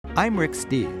I'm Rick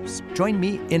Steves. Join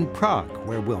me in Prague,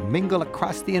 where we'll mingle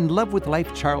across the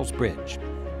in-love-with-life Charles Bridge,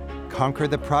 conquer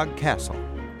the Prague Castle,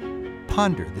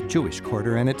 ponder the Jewish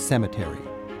Quarter and its cemetery,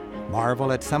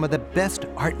 marvel at some of the best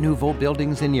Art Nouveau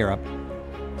buildings in Europe,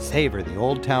 savor the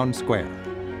Old Town Square,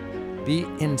 be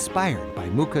inspired by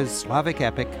Mucha's Slavic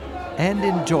epic, and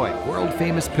enjoy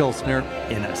world-famous Pilsner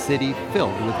in a city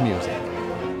filled with music.